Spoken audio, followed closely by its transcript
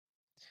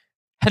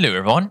Hello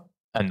everyone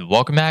and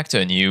welcome back to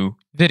a new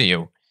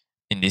video.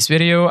 In this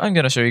video, I'm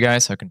going to show you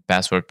guys how you can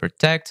password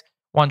protect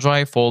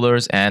OneDrive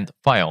folders and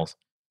files.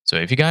 So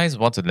if you guys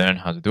want to learn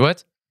how to do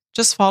it,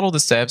 just follow the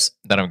steps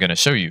that I'm going to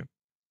show you.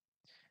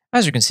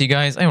 As you can see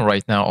guys, I'm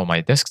right now on my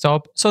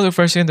desktop. So the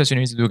first thing that you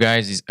need to do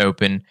guys is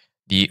open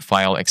the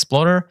File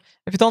Explorer.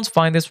 If you don't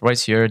find this right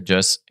here,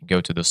 just go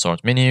to the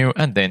Start menu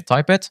and then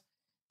type it.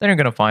 Then you're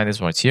going to find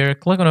this right here,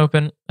 click on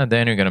Open, and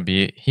then you're going to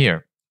be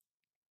here.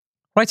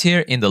 Right here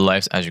in the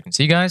left, as you can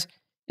see, guys,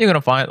 you're going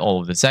to find all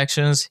of the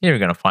sections. Here you're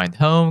going to find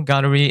Home,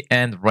 Gallery,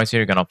 and right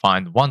here you're going to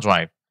find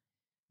OneDrive.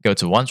 Go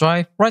to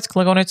OneDrive,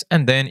 right-click on it,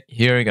 and then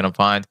here you're going to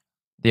find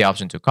the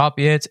option to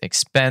copy it,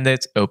 expand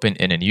it, open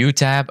in a new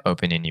tab,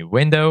 open a new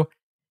window.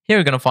 Here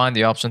you're going to find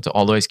the option to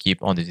always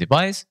keep on the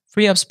device,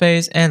 free up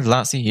space, and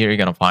lastly here you're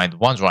going to find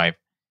OneDrive.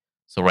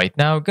 So right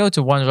now, go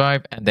to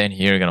OneDrive, and then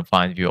here you're going to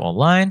find View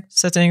Online,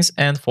 Settings,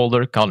 and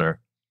Folder Color.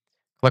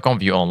 Click on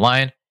View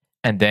Online,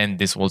 and then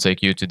this will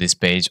take you to this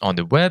page on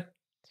the web.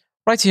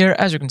 Right here,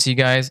 as you can see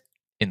guys,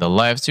 in the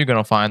left, you're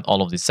going to find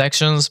all of these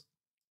sections.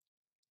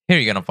 Here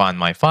you're going to find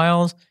My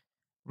Files,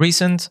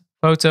 Recent,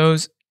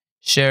 Photos,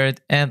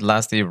 Shared, and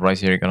lastly, right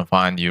here, you're going to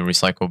find your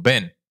Recycle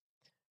bin.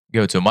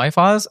 Go to My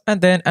Files, and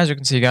then as you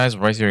can see guys,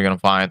 right here, you're going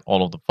to find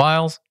all of the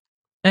files.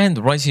 And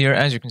right here,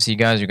 as you can see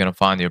guys, you're going to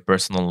find your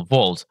personal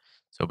vault.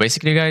 So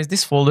basically guys,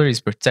 this folder is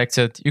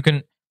protected. You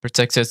can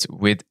protect it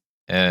with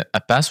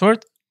a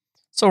password.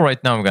 So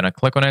right now I'm going to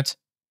click on it.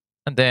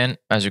 And then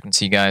as you can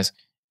see guys,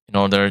 in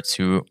order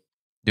to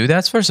do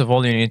that, first of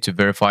all, you need to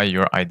verify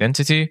your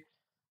identity.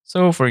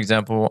 So for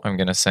example, I'm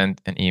going to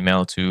send an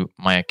email to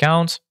my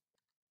account.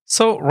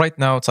 So right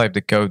now type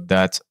the code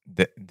that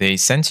they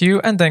sent you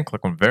and then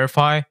click on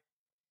verify.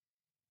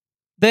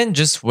 Then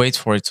just wait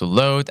for it to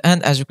load.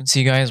 And as you can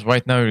see guys,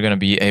 right now you're going to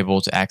be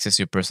able to access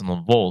your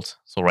personal vault.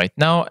 So right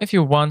now, if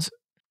you want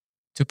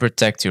to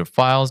protect your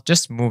files,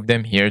 just move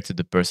them here to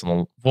the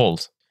personal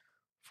vault.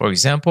 For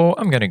example,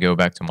 I'm going to go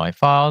back to my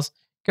files,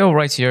 go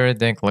right here,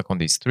 then click on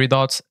these three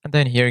dots, and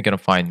then here you're going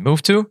to find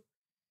Move To.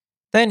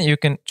 Then you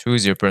can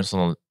choose your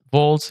personal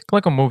vault,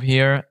 click on Move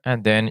here,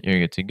 and then you're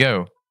good to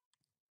go.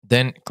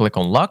 Then click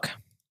on Lock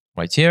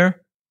right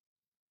here.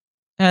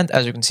 And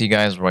as you can see,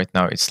 guys, right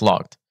now it's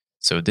locked.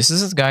 So this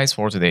is it, guys,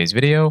 for today's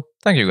video.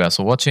 Thank you guys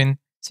for watching.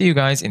 See you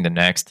guys in the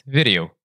next video.